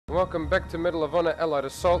Welcome back to Medal of Honor Allied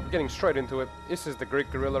Assault. Getting straight into it. This is the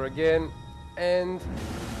Greek Gorilla again. And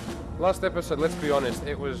last episode, let's be honest,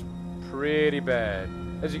 it was pretty bad.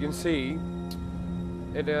 As you can see,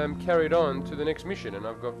 it carried on to the next mission, and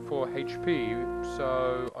I've got 4 HP,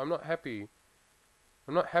 so I'm not happy.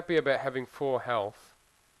 I'm not happy about having 4 health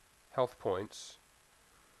points.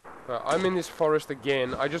 But I'm in this forest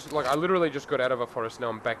again. I literally just got out of a forest. Now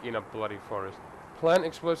I'm back in a bloody forest. Plant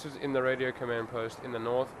explosives in the radio command post in the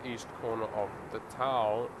northeast corner of the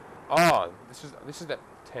town. Ah, this is that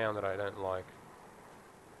town that I don't like.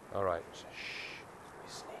 All right, so shh, we're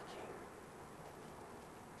sneaking.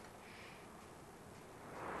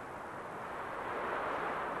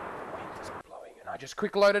 The wind is blowing, and I just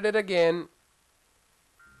quick loaded it again.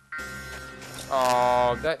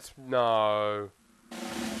 Oh, that's no.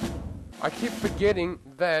 I keep forgetting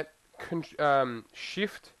that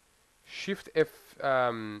Shift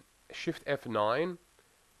F9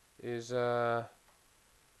 is not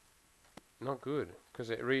good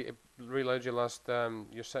because it reloads your last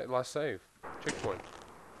save checkpoint.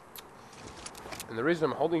 And the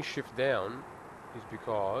reason I'm holding Shift down is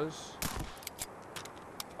because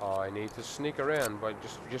I need to sneak around by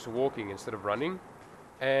just walking instead of running.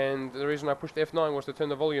 And the reason I pushed F9 was to turn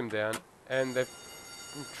the volume down, and they've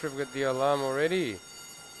triggered the alarm already.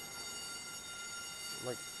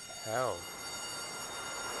 Like, how?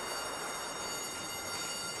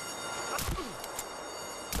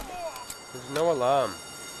 There's no alarm.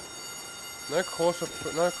 No cause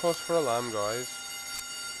for alarm, guys.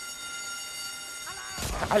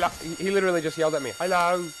 Hello. He literally just yelled at me.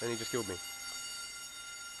 Hello, and he just killed me.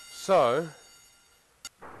 So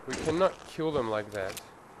we cannot kill them like that.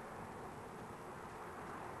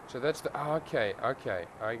 So that's the... Oh, okay,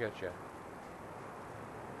 I gotcha.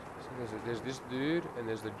 So there's this dude, and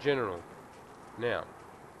there's the general. Now,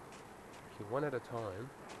 okay, one at a time.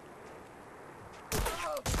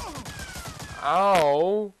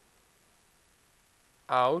 Ow!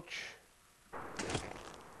 Ouch.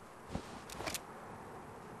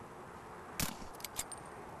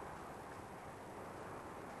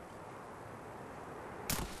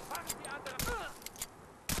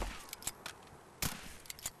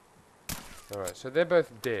 Alright, so they're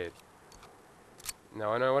both dead.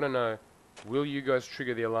 Now I want to know, will you guys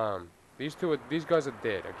trigger the alarm? These guys are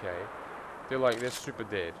dead, okay? They're super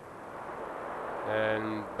dead.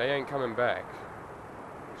 And they ain't coming back.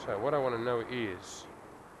 So what I want to know is,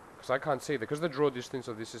 because I can't see, because the draw distance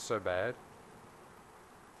of this is so bad,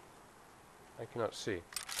 I cannot see.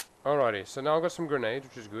 Alrighty, so now I've got some grenades,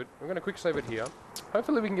 which is good. I'm going to quick save it here.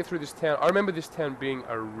 Hopefully we can get through this town. I remember this town being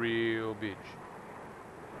a real bitch.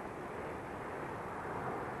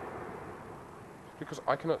 Because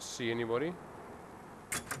I cannot see anybody,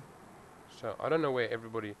 so I don't know where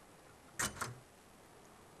everybody.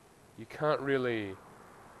 You can't really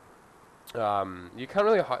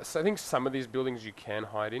hide. So I think some of these buildings you can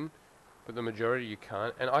hide in, but the majority you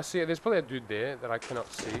can't. And I see there's probably a dude there that I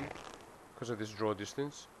cannot see because of this draw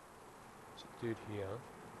distance. There's a dude here.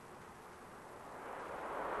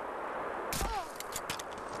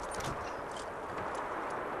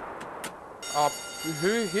 Oh,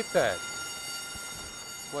 who hit that?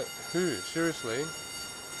 Wait, who? Seriously?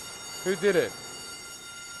 Who did it?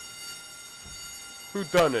 Who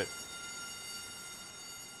done it?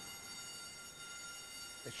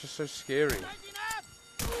 It's just so scary.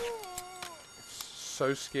 It's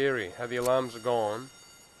so scary how the alarms are gone.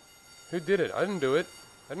 Who did it? I didn't do it.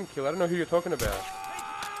 I didn't kill it. I don't know who you're talking about.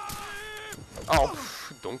 Oh,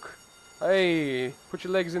 dunk. Hey, put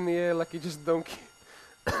your legs in the air like you just dunk.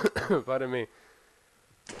 Pardon me.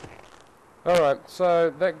 Alright, so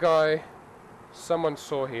that guy, someone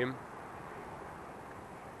saw him,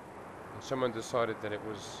 and someone decided that it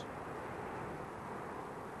was...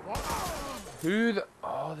 Who the...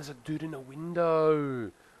 Oh, there's a dude in a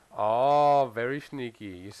window! Oh, very sneaky.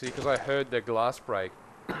 You see, because I heard the glass break.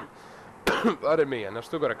 Pardon me, and I've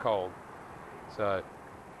still got a cold. So...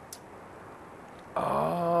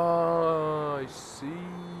 Oh, I see.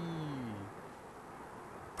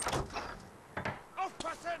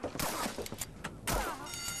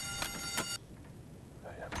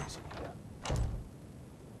 Nobody's in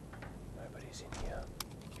here. Nobody's in here.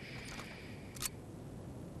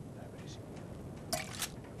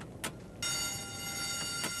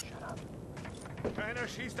 Shut up. Keiner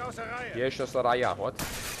schießt aus der Reihe. Yeah, schießt aus der Reihe. What?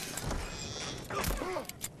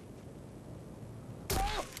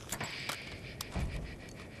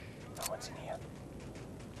 No one's in here.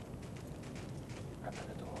 Open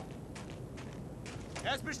the door.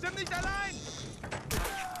 Ist bestimmt nicht allein!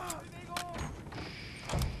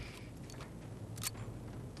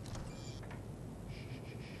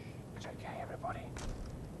 everybody.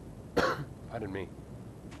 Pardon me.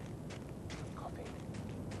 Copy.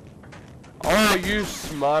 Oh, you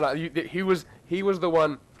smart. He was the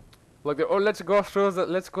one. Like, oh, let's go through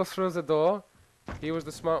the door. He was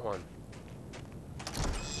the smart one.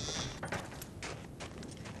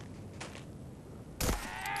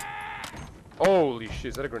 Holy shit!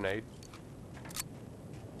 Is that a grenade?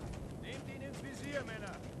 Nehmt ihn ins Visier,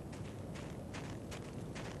 Männer.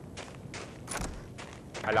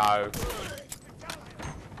 Hello.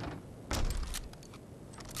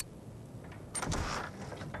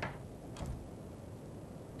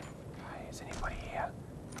 Hi, is anybody here?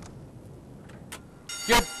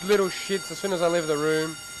 You little shits! As soon as I leave the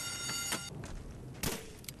room.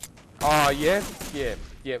 Oh yeah, yeah.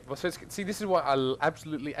 Yeah, well, so see, this is why I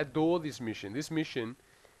absolutely adore this mission. This mission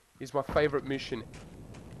is my favorite mission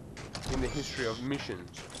in the history of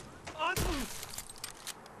missions.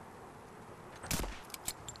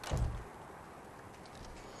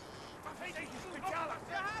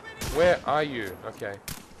 Where are you? Okay.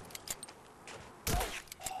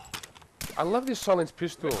 I love this silenced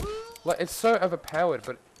pistol. Like, it's so overpowered,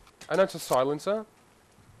 but I know it's a silencer.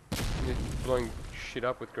 It's blowing shit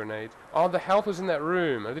up with grenades. Oh, the health was in that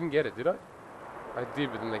room. I didn't get it, did I? I did,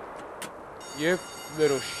 but then like, you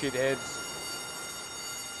little shitheads.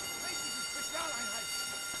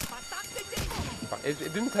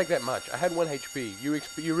 It didn't take that much. I had 1 HP.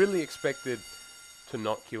 You really expected to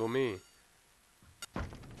not kill me.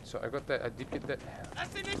 So I got that. I did get that.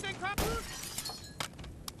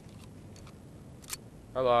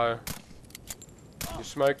 Hello. You're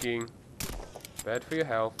smoking. Bad for your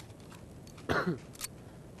health.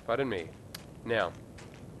 Pardon me. Now,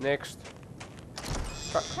 next.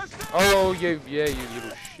 Oh, yeah, you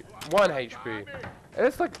little shit. 1 HP. And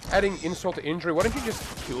it's like adding insult to injury. Why don't you just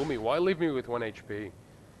kill me? Why leave me with 1 HP?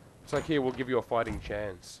 It's like, here, we'll give you a fighting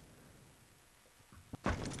chance.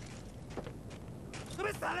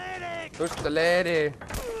 Who's the lady?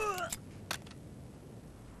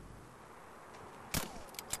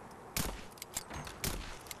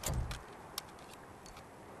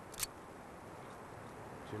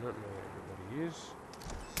 Do not know where everybody is.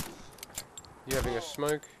 You having a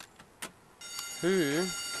smoke? Who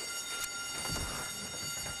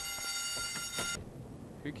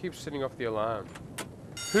keeps setting off the alarm?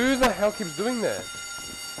 Who the hell keeps doing that?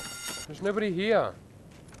 There's nobody here.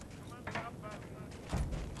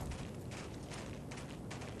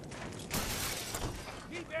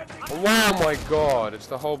 Oh my god, it's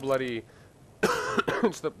the whole bloody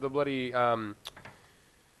it's the bloody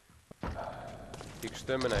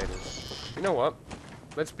exterminators. You know what?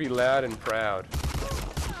 Let's be loud and proud.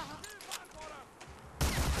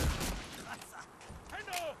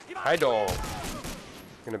 Hi dog.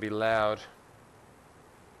 Gonna be loud.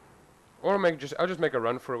 Or I'll just make a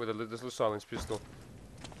run for it with this little silenced pistol.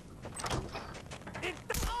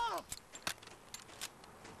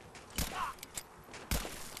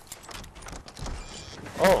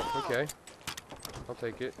 Oh, okay. I'll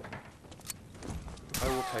take it. I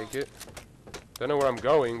will take it. Don't know where I'm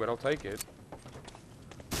going, but I'll take it.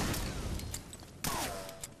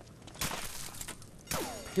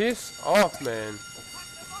 Piss off, man.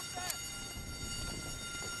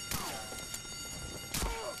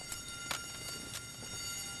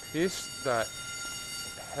 Piss that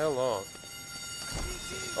hell off.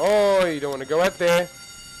 Oh, you don't want to go out there.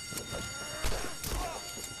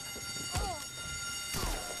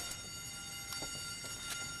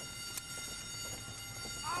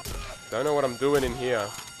 Don't know what I'm doing in here.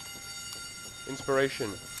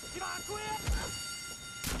 Inspiration.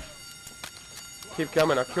 Keep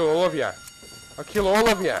coming, I'll kill all of ya. I'll kill all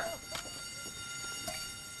of ya.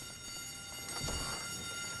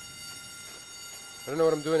 I don't know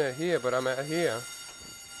what I'm doing out here, but I'm out here.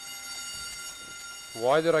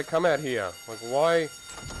 Why did I come out here? Like, why?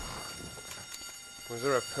 Was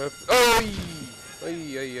there a purpose? Oh!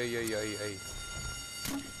 Ay, ay, ay, ay, ay, ay.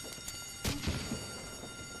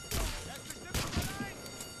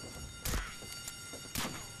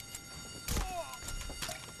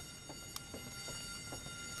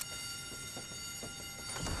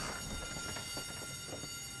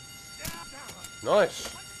 Nice.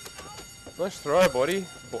 Nice throw, buddy.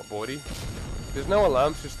 Body. There's no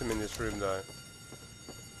alarm system in this room, though.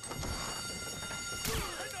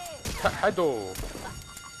 How do?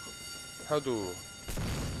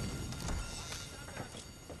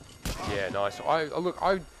 Yeah, nice.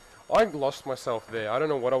 I lost myself there. I don't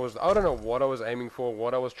know what I was aiming for,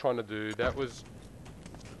 what I was trying to do. That was.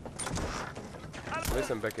 At least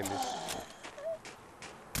I'm back in this.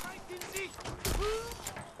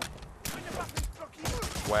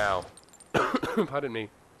 Wow. Pardon me.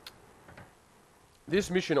 This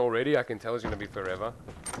mission already, I can tell, is going to be forever.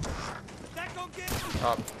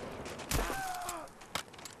 Up.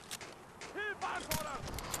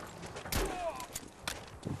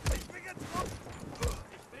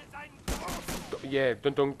 Yeah,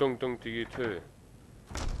 dun to you too.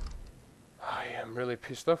 I am really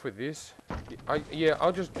pissed off with this. Yeah,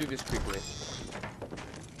 I'll just do this quickly.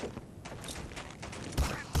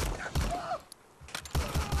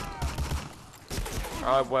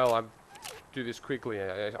 Well, I do this quickly,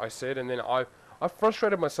 I said, and then I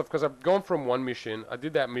frustrated myself because I've gone from one mission, I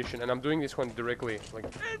did that mission, and I'm doing this one directly, like,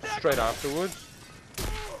 straight afterwards.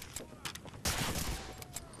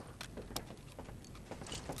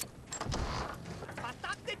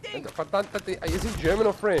 Is it German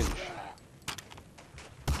or French?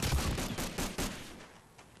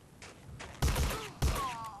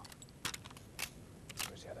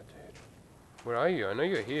 Where's the other dude? Where are you? I know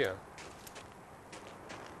you're here.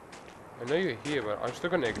 I know you're here, but I'm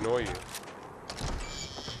still gonna ignore you.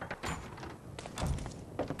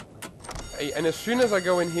 Hey, and as soon as I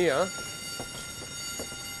go in here...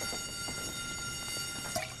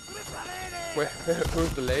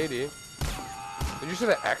 Who's the lady? Did you see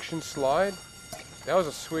that action slide? That was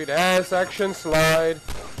a sweet ass action slide.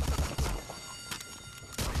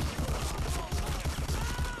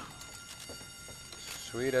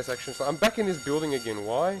 Sweet ass action slide. I'm back in this building again.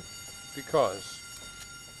 Why? Because.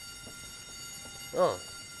 Oh.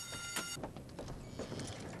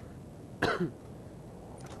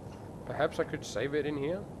 Perhaps I could save it in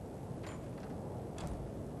here?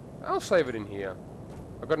 I'll save it in here.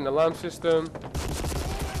 I've got an alarm system.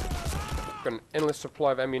 Got an endless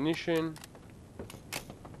supply of ammunition.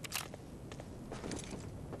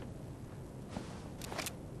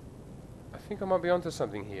 I think I might be onto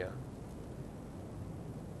something here.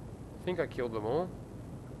 I think I killed them all.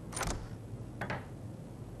 I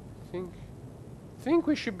think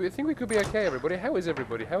we should be. I think we could be okay, everybody. How is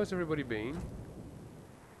everybody? How has everybody been?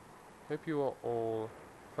 Hope you are all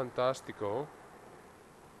fantastico.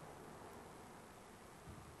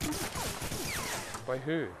 By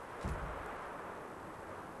who?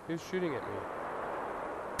 Who's shooting at me?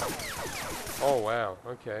 Oh wow,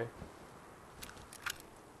 okay.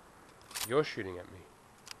 You're shooting at me.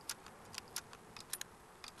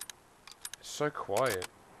 It's so quiet.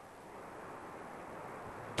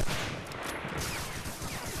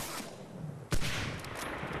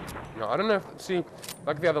 No, I don't know if... See,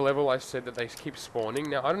 like the other level I said that they keep spawning.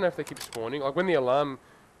 Now, I don't know if they keep spawning. Like when the alarm...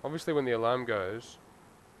 Obviously when the alarm goes,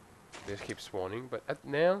 they just keep spawning. But at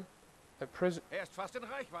now... At present...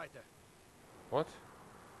 What?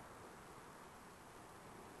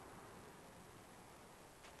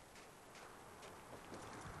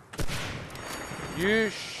 You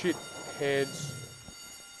shitheads.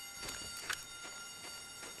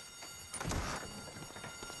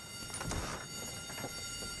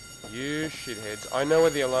 You shitheads. I know where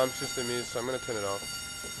the alarm system is, so I'm going to turn it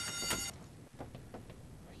off.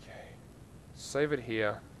 Okay. Save it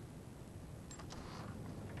here.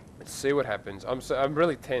 Let's see what happens. I'm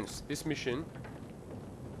really tense. This mission...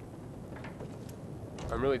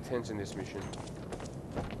 I'm really tense in this mission.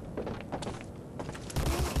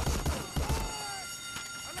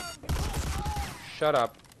 Shut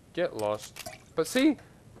up. Get lost. But see,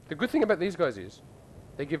 the good thing about these guys is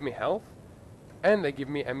they give me health and they give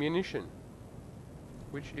me ammunition,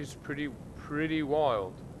 which is pretty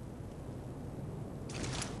wild.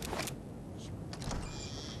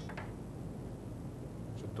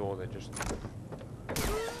 There's a door there just...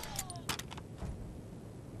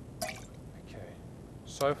 Okay.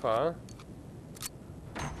 So far,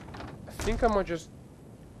 I think I might just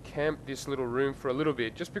camp this little room for a little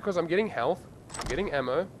bit, just because I'm getting health, I'm getting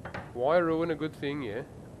ammo. Why ruin a good thing, yeah?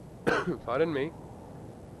 Pardon me.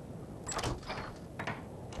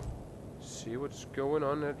 See what's going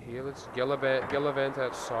on out here. Let's gallivant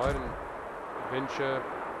outside and venture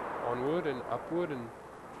onward and upward and...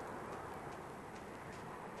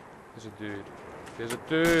 There's a dude. There's a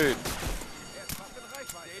dude!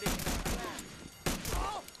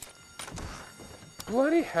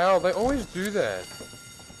 Bloody hell, they always do that.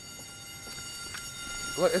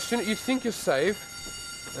 Like, as soon as you think you're safe,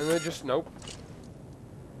 and they're just, nope.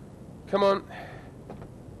 Come on.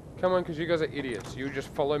 Come on, because you guys are idiots. You just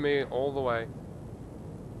follow me all the way.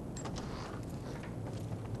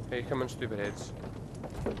 Hey, come on, stupid heads.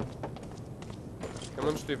 Come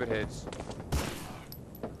on, stupid heads.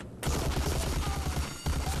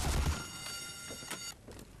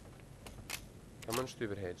 Come on,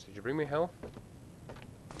 stupid heads. Did you bring me health?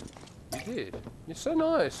 You did. You're so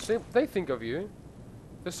nice. See, they think of you.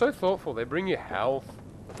 They're so thoughtful. They bring you health.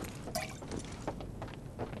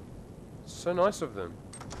 So nice of them.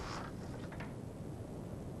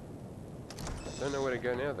 Don't know where to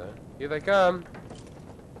go now though. Here they come.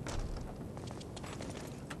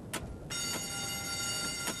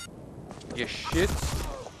 You shits.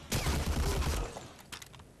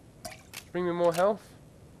 Bring me more health.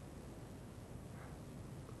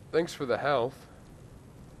 Thanks for the health.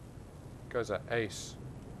 Guys are ace.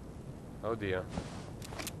 Oh dear.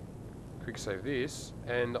 Quick save this.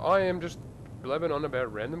 And I am just blabbing on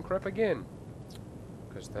about random crap again.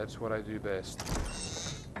 Because that's what I do best.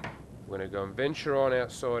 We're going to go and venture on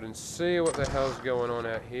outside and see what the hell's going on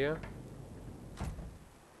out here.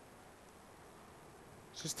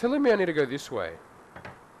 It's just telling me I need to go this way.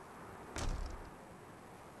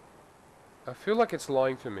 I feel like it's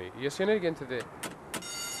lying to me. Yes, I need to get into there.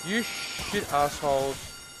 You shit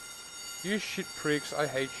assholes. You shit pricks. I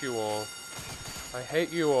hate you all. I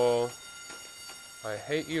hate you all. I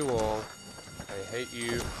hate you all. I hate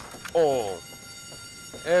you all.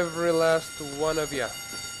 Every last one of you.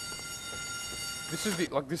 This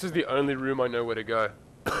is the only room I know where to go.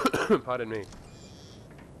 Pardon me.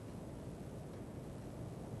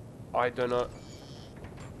 I do not.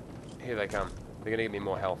 Here they come. They're gonna give me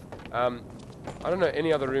more health. I don't know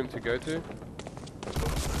any other room to go to.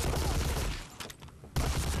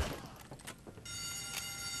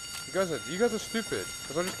 You guys are stupid.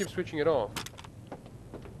 Because I just keep switching it off.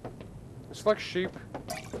 It's like sheep.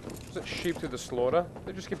 Is it sheep to the slaughter?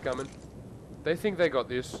 They just keep coming. They think they got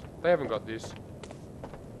this. They haven't got this.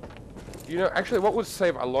 You know, actually, what would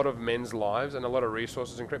save a lot of men's lives and a lot of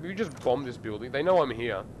resources and crap? If you just bomb this building, they know I'm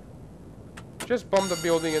here. Just bomb the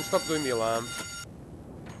building and stop doing the alarms.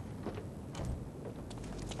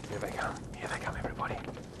 Here they come. Here they come, everybody.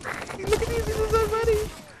 Look at this, this is so funny.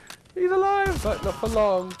 He's alive, but not for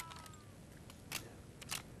long.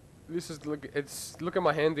 This is look at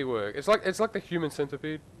my handiwork. It's like the Human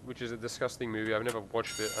Centipede, which is a disgusting movie. I've never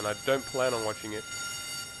watched it, and I don't plan on watching it.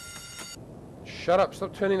 Shut up!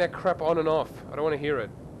 Stop turning that crap on and off. I don't want to hear it.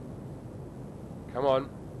 Come on.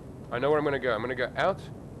 I know where I'm going to go. I'm going to go out,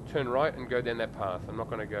 turn right, and go down that path. I'm not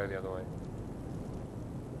going to go the other way.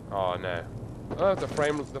 Oh no! Oh, the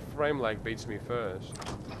frame lag beats me first.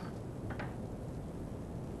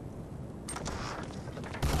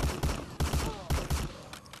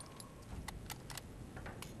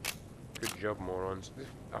 Good job, morons.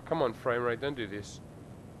 Oh, come on, frame rate, don't do this.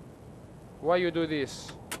 Why you do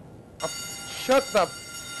this? Oh, shut up!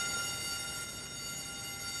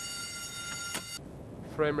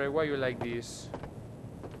 Frame rate, why you like this?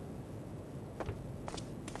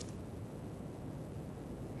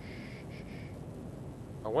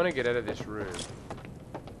 I want to get out of this room.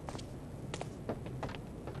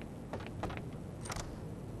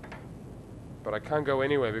 But I can't go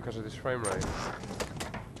anywhere because of this frame rate.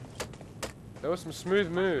 There were some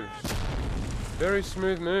smooth moves. Very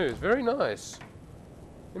smooth moves. Very nice.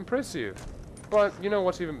 Impressive. But you know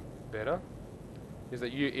what's even better? Is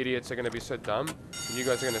that you idiots are going to be so dumb. And you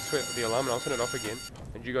guys are going to sweat the alarm and I'll turn it off again.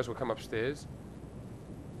 And you guys will come upstairs.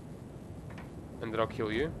 And then I'll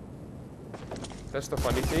kill you. That's the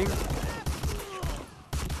funny thing.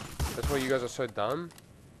 That's why you guys are so dumb.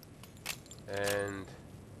 And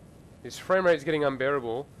this frame rate is getting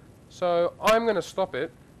unbearable. So I'm going to stop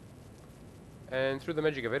it. And through the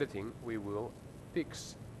magic of editing, we will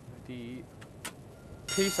fix the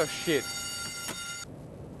piece of shit.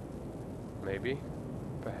 Maybe.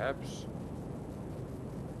 Perhaps.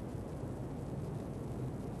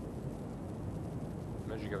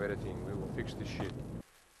 Magic of editing. We will fix this shit.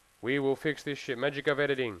 We will fix this shit. Magic of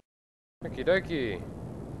editing. Okie dokie.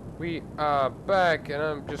 We are back, and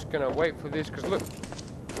I'm just gonna wait for this, because look,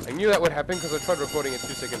 I knew that would happen because I tried recording it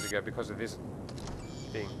 2 seconds ago because of this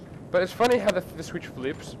thing. But it's funny how the switch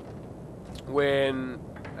flips when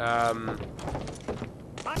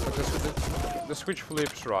the switch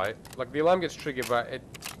flips, right? Like the alarm gets triggered, but it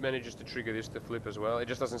manages to trigger this to flip as well. It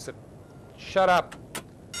just doesn't sit. Shut up.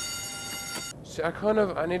 See,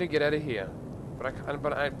 I need to get out of here, but I can't.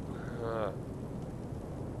 But I.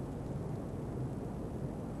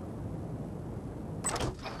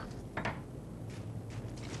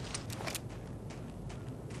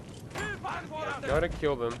 Gotta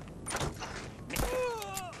kill them.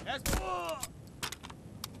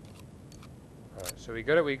 Alright, so we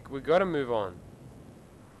gotta move on.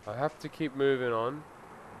 I have to keep moving on.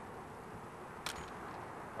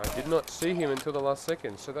 I did not see him until the last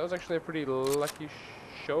second, so that was actually a pretty lucky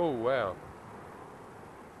show. Wow.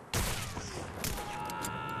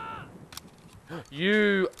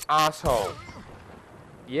 You asshole.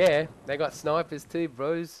 Yeah, they got snipers too,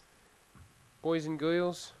 bros. Boys and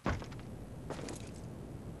girls.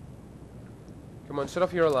 Come on, set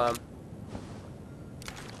off your alarm.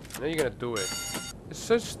 Now you're gonna do it. It's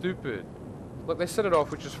so stupid. Look, they set it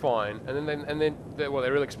off, which is fine, and then they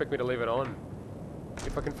really expect me to leave it on.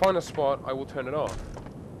 If I can find a spot, I will turn it off.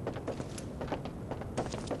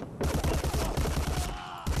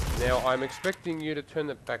 Now I'm expecting you to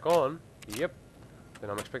turn it back on. Yep.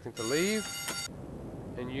 Then I'm expecting to leave,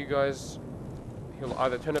 and you guys, he'll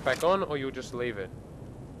either turn it back on or you'll just leave it.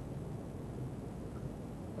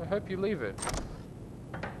 I hope you leave it.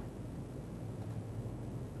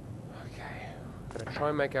 Okay, gonna try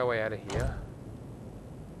and make our way out of here.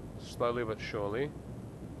 Slowly but surely.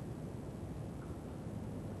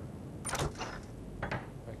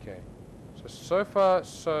 Okay. So far,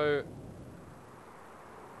 so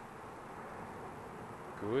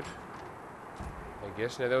good. I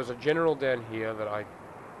guess. Now, there was a general down here that I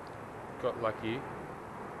got lucky.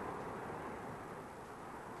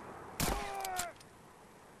 Got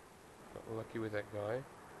lucky with that guy.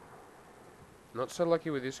 Not so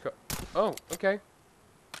lucky with this guy. Oh, okay.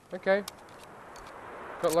 Okay.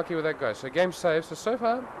 Got lucky with that guy. So game saved. So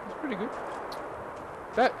far, it's pretty good.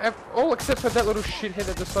 That, all except for that little shithead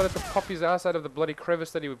that decided to pop his ass out of the bloody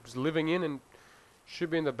crevice that he was living in and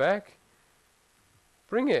shoot me in the back.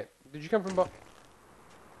 Bring it. Did you come from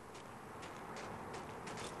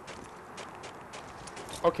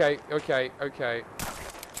Okay.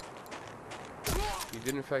 You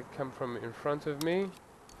did in fact come from in front of me.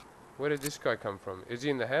 Where did this guy come from? Is he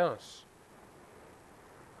in the house?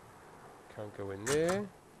 Can't go in there.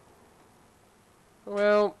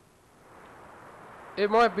 Well, it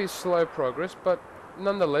might be slow progress, but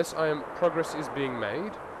nonetheless, progress is being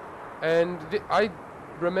made, and I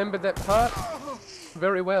remember that part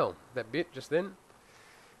very well. That bit just then.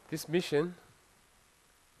 This mission,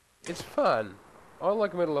 it's fun. I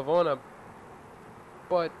like Medal of Honor,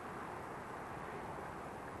 but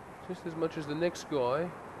just as much as the next guy.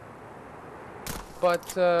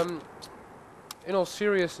 But in all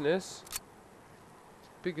seriousness,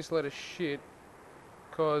 biggest load of shit,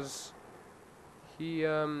 cause he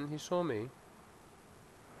saw me.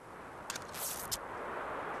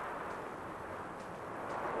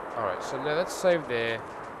 Alright, so now that's saved there,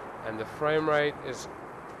 and the frame rate is,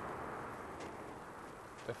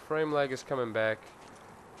 the frame lag is coming back,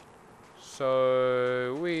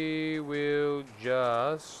 so we will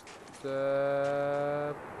just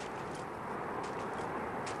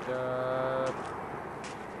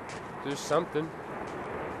do something.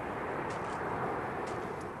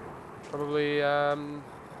 Probably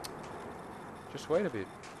just wait a bit,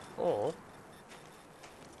 or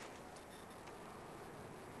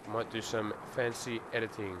might do some fancy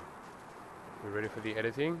editing. You ready for the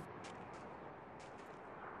editing?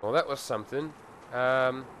 Well, that was something.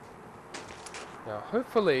 Now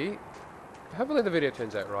hopefully the video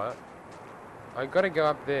turns out right. I gotta go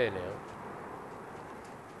up there now,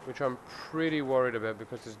 which I'm pretty worried about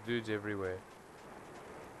because there's dudes everywhere.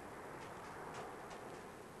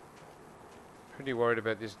 Pretty worried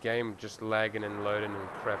about this game just lagging and loading and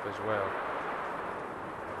crap as well.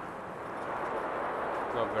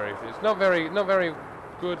 It's not very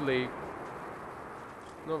goodly.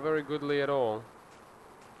 Not very goodly at all.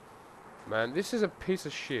 Man, this is a piece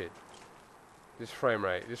of shit. This frame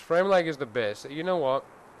rate. This frame lag is the best. You know what?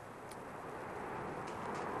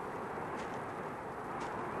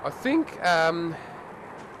 I think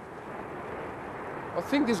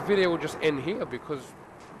this video will just end here because,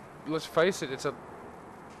 let's face it, it's a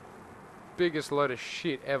biggest load of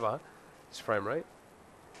shit ever, this frame rate.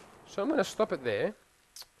 So I'm going to stop it there.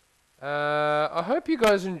 I hope you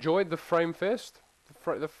guys enjoyed the frame fest,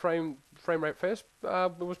 the frame rate fest.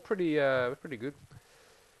 It was pretty good.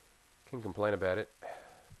 Can't complain about it.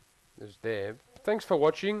 It's there. Thanks for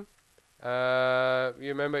watching. You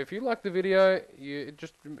remember, if you liked the video,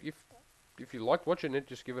 if you liked watching it,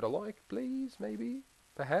 just give it a like, please, maybe,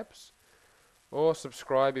 perhaps, or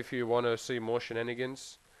subscribe if you want to see more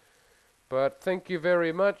shenanigans. But thank you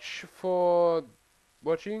very much for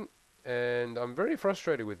watching, and I'm very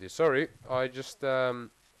frustrated with this. Sorry, I just thought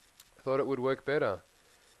it would work better.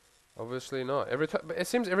 Obviously not. It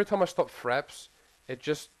seems every time I stop fraps, it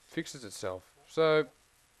just fixes itself. So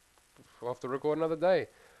I'll have to record another day.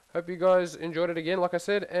 Hope you guys enjoyed it again, like I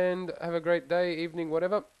said, and have a great day, evening,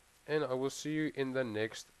 whatever. And I will see you in the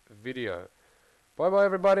next video. Bye bye,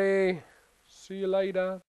 everybody. See you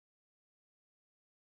later.